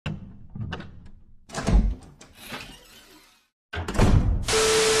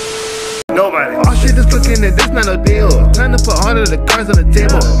Nobody. All shit is cooking and this not no deal. Time to put all of the cards on the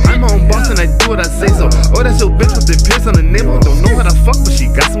table. I'm my own boss and I do what I say so. Oh, that's your bitch with the pierce on the nipple. Don't know how to fuck, but she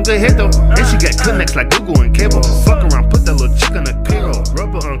got some good head though. And she got connects like Google and cable. Fuck around, put that little chick on the payroll.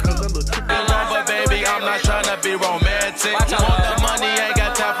 Rubber on, cause that little chick. But baby, I'm not trying to be romantic. Want the money, ain't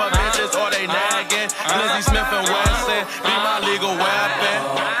got time for bitches or they nagging. Lizzie Smith and Wesson, be my legal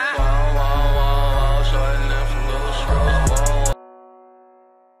weapon.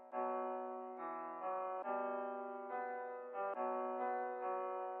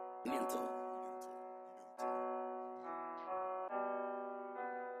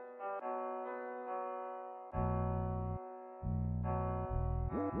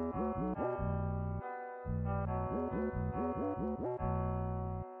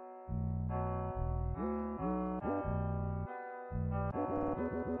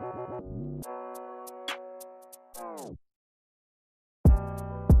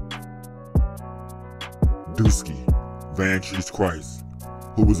 Dooski, Van Trees Christ,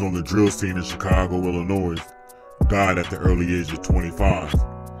 who was on the drill scene in Chicago, Illinois, died at the early age of 25.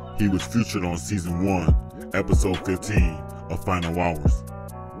 He was featured on Season 1, Episode 15 of Final Hours.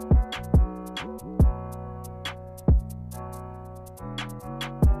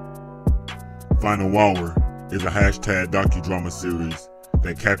 Final Hour is a hashtag docudrama series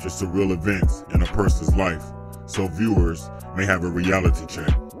that captures surreal events in a person's life, so viewers may have a reality check.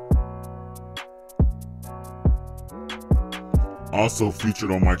 Also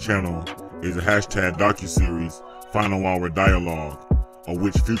featured on my channel is a hashtag docuseries, Final Hour Dialogue, of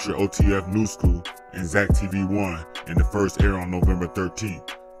which featured OTF News School and TV.1 and the first air on November 13,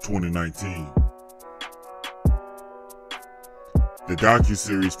 2019. The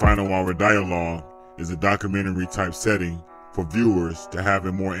docuseries Final Hour Dialogue is a documentary type setting for viewers to have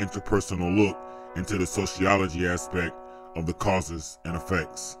a more interpersonal look into the sociology aspect of the causes and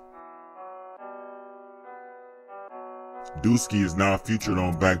effects. Dooski is now featured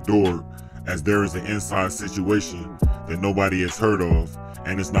on Backdoor, as there is an inside situation that nobody has heard of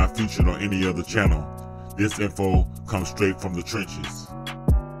and is not featured on any other channel. This info comes straight from the trenches.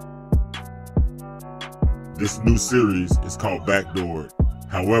 This new series is called Backdoor.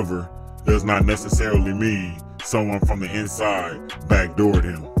 However, does not necessarily mean someone from the inside backdoored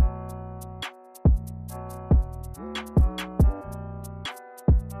him.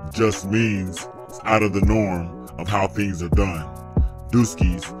 Just means it's out of the norm of how things are done.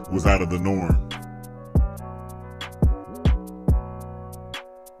 Dooski's was out of the norm.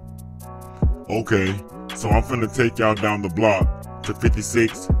 Okay, so I'm finna take y'all down the block to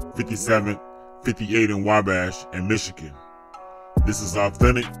 56, 57, 58 in Wabash in Michigan. This is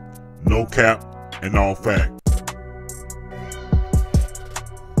authentic, no cap, and all fact.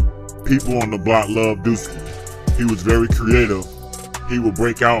 People on the block love Dooski. He was very creative. He would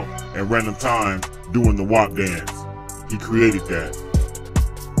break out at random times doing the WAP dance. He created that.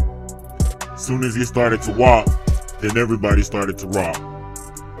 Soon as he started to WAP, then everybody started to rock.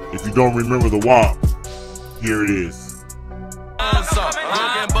 If you don't remember the WAP, here it is.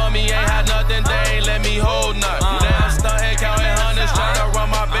 Looking for me, ain't had nothing, they ain't let me hold nothing. Damn, stunting, counting hundreds, trying to run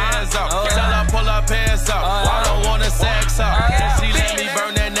my bands up. Tell her pull her pants up, I don't wanna sex up. She let me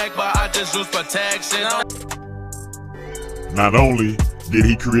burn that neck, but I just use protection. Not only did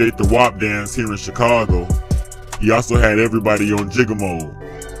he create the WAP dance here in Chicago, he also had everybody on Jigga Mode.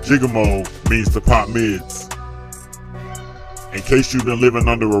 Jigga Mode means to pop mids. In case you've been living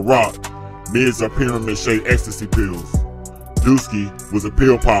under a rock, mids are pyramid-shaped ecstasy pills. Dooski was a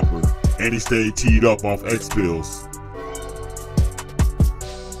pill popper, and he stayed teed up off X pills.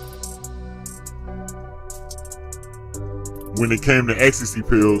 When it came to ecstasy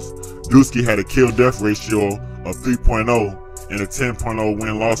pills, Dooski had a kill-death ratio of 3.0 and a 10.0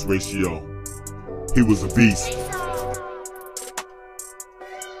 win-loss ratio. He was a beast.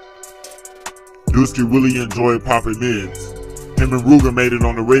 Dooski really enjoyed popping mids. Him and Ruger made it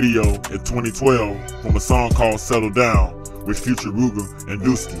on the radio in 2012 from a song called Settle Down, which featured Ruger and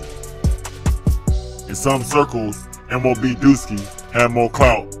Dooski. In some circles, MOB Dooski had more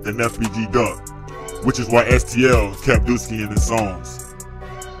clout than FBG Duck, which is why STL kept Dooski in his songs.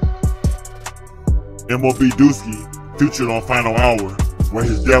 MOB Dooski featured on Final Hour, where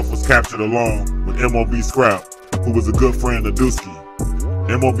his death was captured along with MOB Scrap, who was a good friend of Dooski.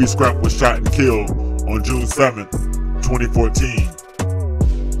 MOB Scrap was shot and killed on June 7, 2014.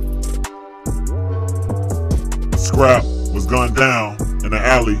 Scrap was gunned down in an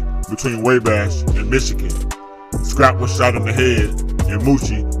alley between Wabash and Michigan. Scrap was shot in the head and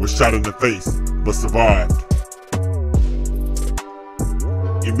Moochie was shot in the face, but survived.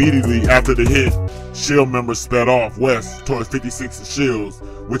 Immediately after the hit, Shield members sped off west towards 56 and Shields,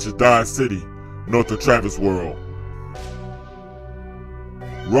 which is Dodge City, north of Travis World.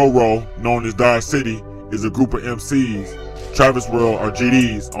 Roro, known as Dodge City, is a group of MCs. Travis World are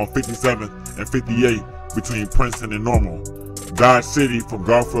GDs on 57th and 58 between Princeton and Normal. Dodge City from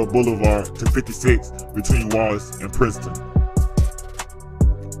Garfield Boulevard to 56 between Wallace and Princeton.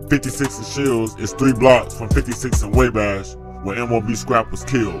 56 and Shields is 3 blocks from 56 and Wabash, where MOB Scrap was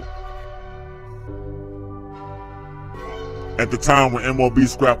killed. At the time when MOB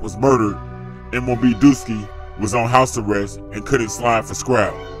Scrap was murdered, MOB Dooski was on house arrest and couldn't slide for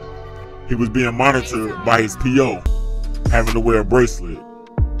Scrap. He was being monitored by his PO, having to wear a bracelet.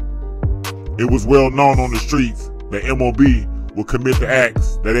 It was well known on the streets that MOB would commit the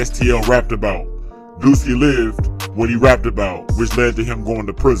acts that STL rapped about. Dooski lived what he rapped about, which led to him going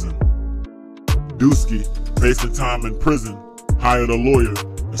to prison. Dooski, facing time in prison, hired a lawyer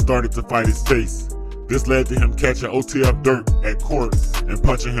and started to fight his case. This led to him catching OTF Dirt at court and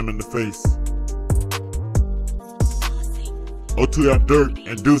punching him in the face. OTF Dirt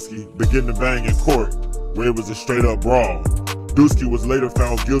and Dooski began to bang in court, where it was a straight up brawl. Dooski was later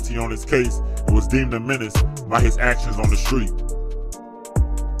found guilty on his case and was deemed a menace by his actions on the street.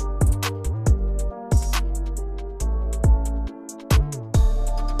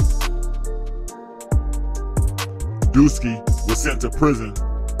 Dooski was sent to prison.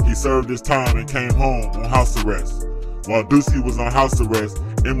 He served his time and came home on house arrest. While Dooski was on house arrest,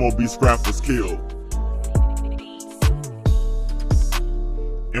 MOB Scrap was killed.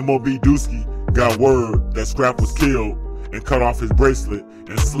 MOB Dooski got word that Scrap was killed and cut off his bracelet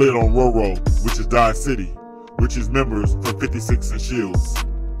and slid on Roro, which is Dodge City, which is members from 56 and Shields.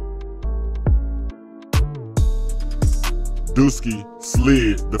 Dooski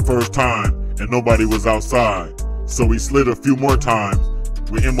slid the first time and nobody was outside, so he slid a few more times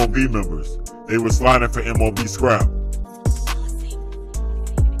with MOB members. They were sliding for MOB Scrap.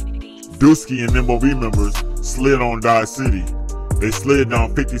 Dooski and MOB members slid on Dodge City. They slid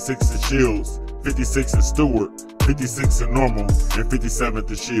down 56 and Shields, 56 and Stewart, 56 and Normal, and 57th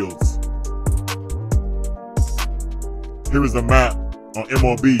and Shields. Here is a map on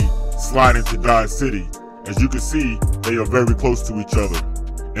MOB sliding to Dodge City. As you can see, they are very close to each other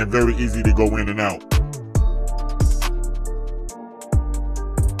and very easy to go in and out.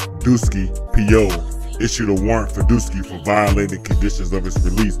 Dooski, P.O., issued a warrant for Dooski for violating conditions of his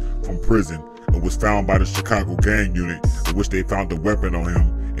release from prison and was found by the Chicago gang unit, in which they found a weapon on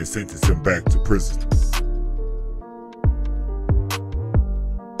him and sentenced him back to prison.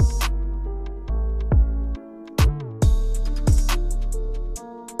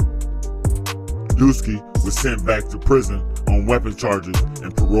 Dooski was sent back to prison on weapons charges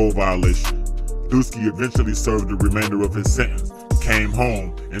and parole violation. Dooski eventually served the remainder of his sentence, came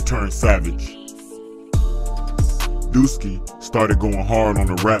home, and turned savage. Dooski started going hard on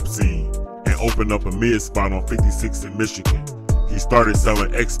the rap scene and opened up a mid spot on 56 in Michigan. He started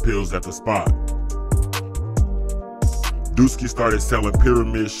selling X pills at the spot. Dooski started selling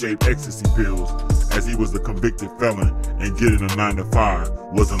pyramid-shaped ecstasy pills as he was a convicted felon and getting a 9 to 5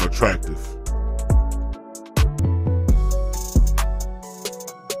 wasn't attractive.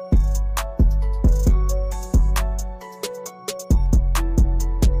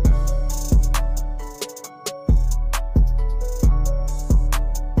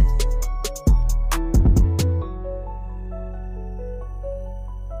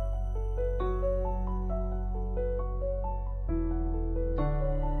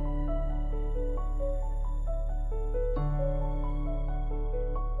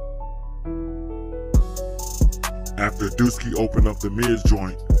 After Dooski opened up the Mids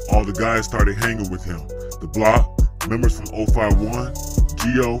joint, all the guys started hanging with him. The Block, members from 051,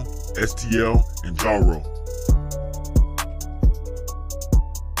 Geo, STL, and Jaro.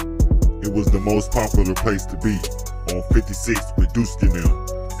 It was the most popular place to be, on 56 with Dooski and them.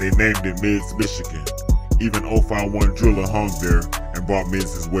 They named it Mids, Michigan. Even 051 Driller hung there and bought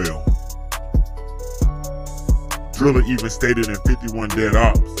Mids as well. Driller even stated in 51 Dead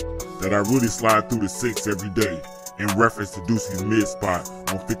Ops that I really slide through the 6 every day, in reference to Dooski's mid spot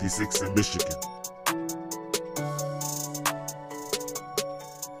on 56 in Michigan.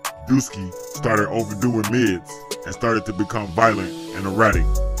 Dooski started overdoing mids and started to become violent and erratic.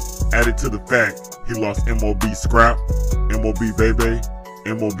 Added to the fact, he lost MOB Scrap, MOB Bebe,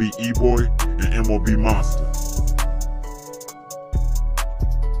 MOB E-Boy, and MOB Monster.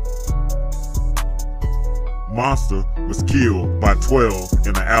 Monster was killed by 12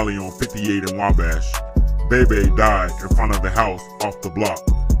 in an alley on 58 in Wabash. Bebe died in front of the house off the block.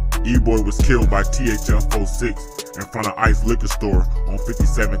 E-Boy was killed by THF-46 in front of Ice Liquor Store on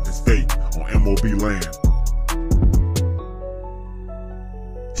 57th and State on MOB land.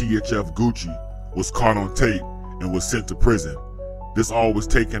 THF Gucci was caught on tape and was sent to prison. This all was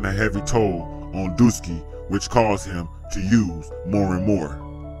taking a heavy toll on Dooski, which caused him to use more and more.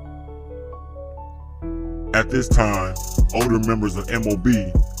 At this time, older members of MOB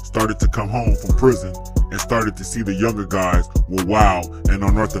started to come home from prison and started to see the younger guys were wild and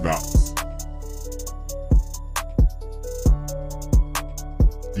unorthodox.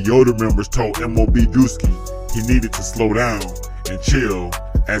 The older members told MOB Dooski he needed to slow down and chill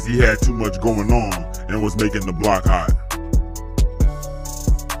as he had too much going on and was making the block hot.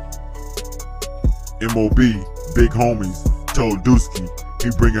 MOB, big homies, told Dooski he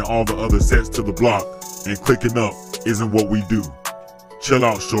bringing all the other sets to the block and clicking up isn't what we do. Chill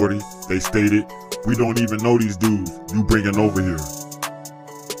out, shorty, they stated. We don't even know these dudes you bringing over here.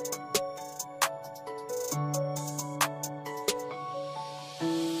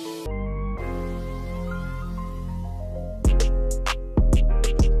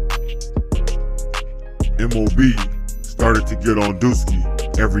 MOB started to get on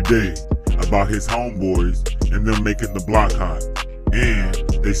Dooski every day about his homeboys and them making the block hot, and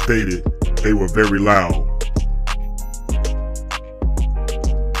they stated they were very loud.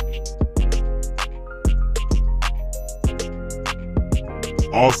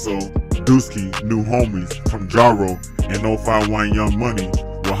 Also, Dooski knew homies from Jaro and 051 Young Money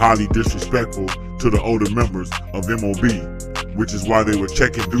were highly disrespectful to the older members of MOB, which is why they were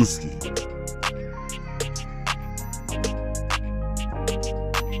checking Dooski.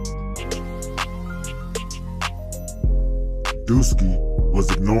 Dooski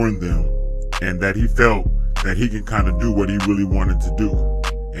was ignoring them, and that he felt that he can kind of do what he really wanted to do,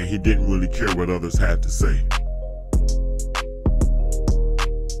 and he didn't really care what others had to say.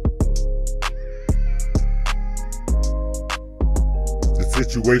 The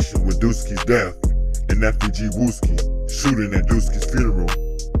situation with Dooski's death and FBG Wooski shooting at Dooski's funeral,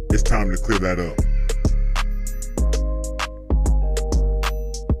 it's time to clear that up.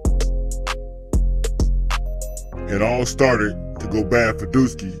 It all started to go bad for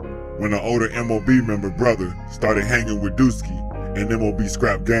Dooski when an older MOB member brother started hanging with Dooski and MOB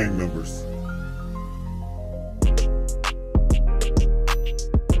scrap gang members.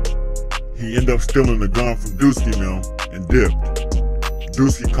 He ended up stealing a gun from Dooski now and dipped.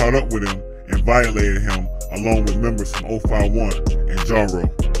 Dooski caught up with him and violated him along with members from 051 and Jaro.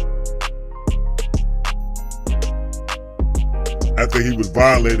 After he was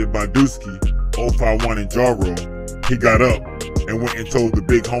violated by Dooski, 051 and Jaro, he got up and went and told the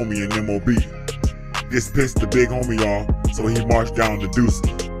big homie in MOB. This pissed the big homie off, so he marched down to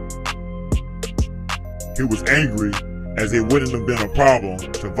Dooski. He was angry as it wouldn't have been a problem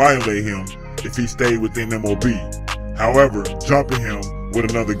to violate him if he stayed within MOB. However, jumping him with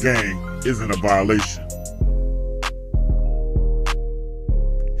another gang isn't a violation.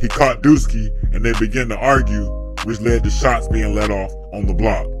 He caught Dooski and they began to argue, which led to shots being let off on the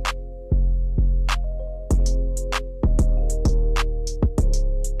block.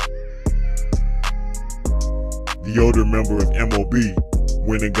 The older member of MOB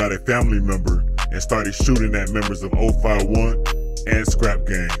went and got a family member and started shooting at members of 051 and Scrap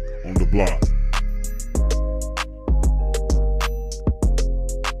Gang on the block.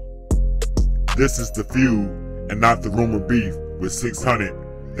 This is the feud and not the rumored beef with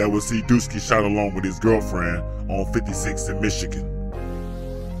 600 that will see Dooski shot along with his girlfriend on 56th in Michigan.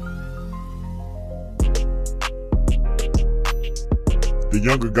 The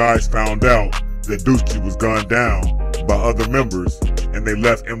younger guys found out that Dooski was gunned down by other members and they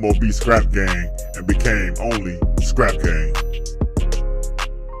left MOB Scrap Gang and became only Scrap Gang.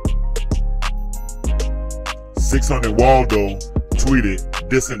 600 Waldo tweeted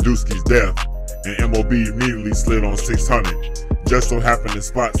dissing Dooski's death and MOB immediately slid on 600. Just so happened to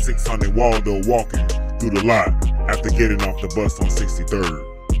spot 600 Waldo walking through the lot after getting off the bus on 63rd.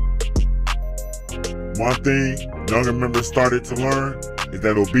 One thing younger members started to learn is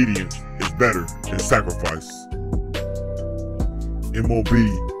that obedience is better than sacrifice. MOB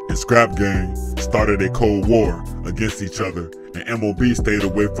and Scrap Gang started a cold war against each other, and MOB stayed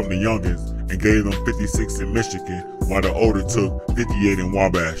away from the youngins and gave them 56 in Michigan while the older took 58 in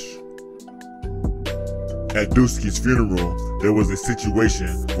Wabash. At Dooski's funeral, there was a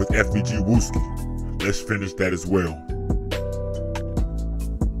situation with FBG Wooski. Let's finish that as well.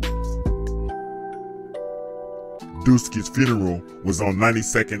 Dooski's funeral was on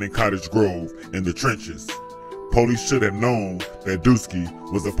 92nd and Cottage Grove in the trenches. Police should have known that Dooski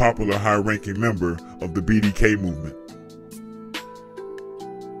was a popular high-ranking member of the BDK movement.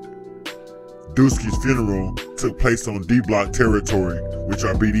 Dooski's funeral took place on D-Block territory, which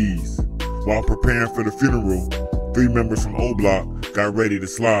are BDs. While preparing for the funeral, 3 members from O-Block got ready to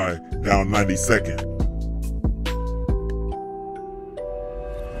slide down 92nd.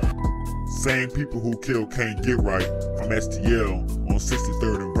 Same people who killed Can't Get Right from STL on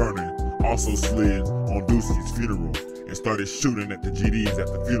 63rd and Vernon also slid on Dooski's funeral and started shooting at the GDs at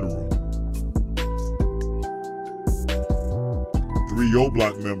the funeral. 3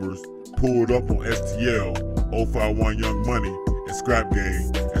 O-Block members pulled up on STL, 051 Young Money, and Scrap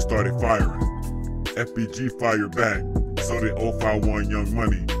Gang and started firing. FBG fired back, so did 051 Young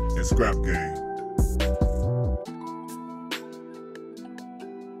Money and Scrap Gang.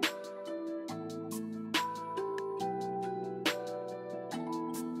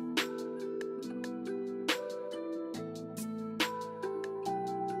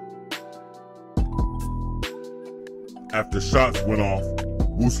 After shots went off,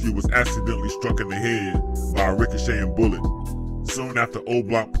 Dooski was accidentally struck in the head by a ricocheting bullet. Soon after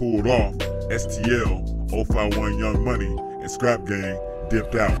O-Block pulled off, STL, 051 Young Money, and Scrap Gang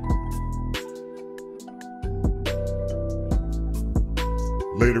dipped out.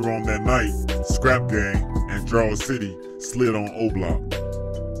 Later on that night, Scrap Gang and Draw City slid on O-Block.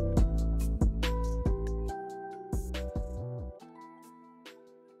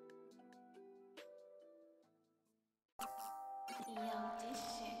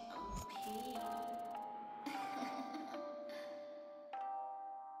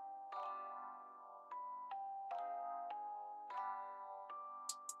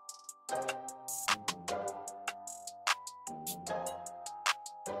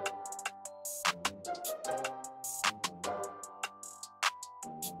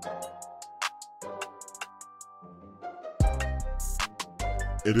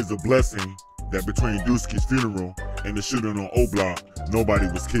 It is a blessing that between Dooski's funeral and the shooting on O-Block, nobody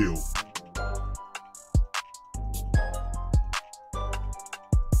was killed.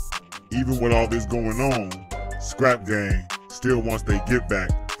 Even with all this going on, Scrap Gang still wants their get back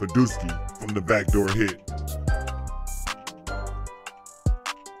for Dooski from the backdoor hit.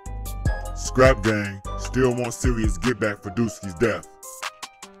 Scrap Gang still wants serious get back for Dooski's death.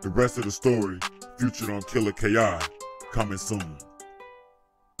 The rest of the story featured on Killer KI, coming soon.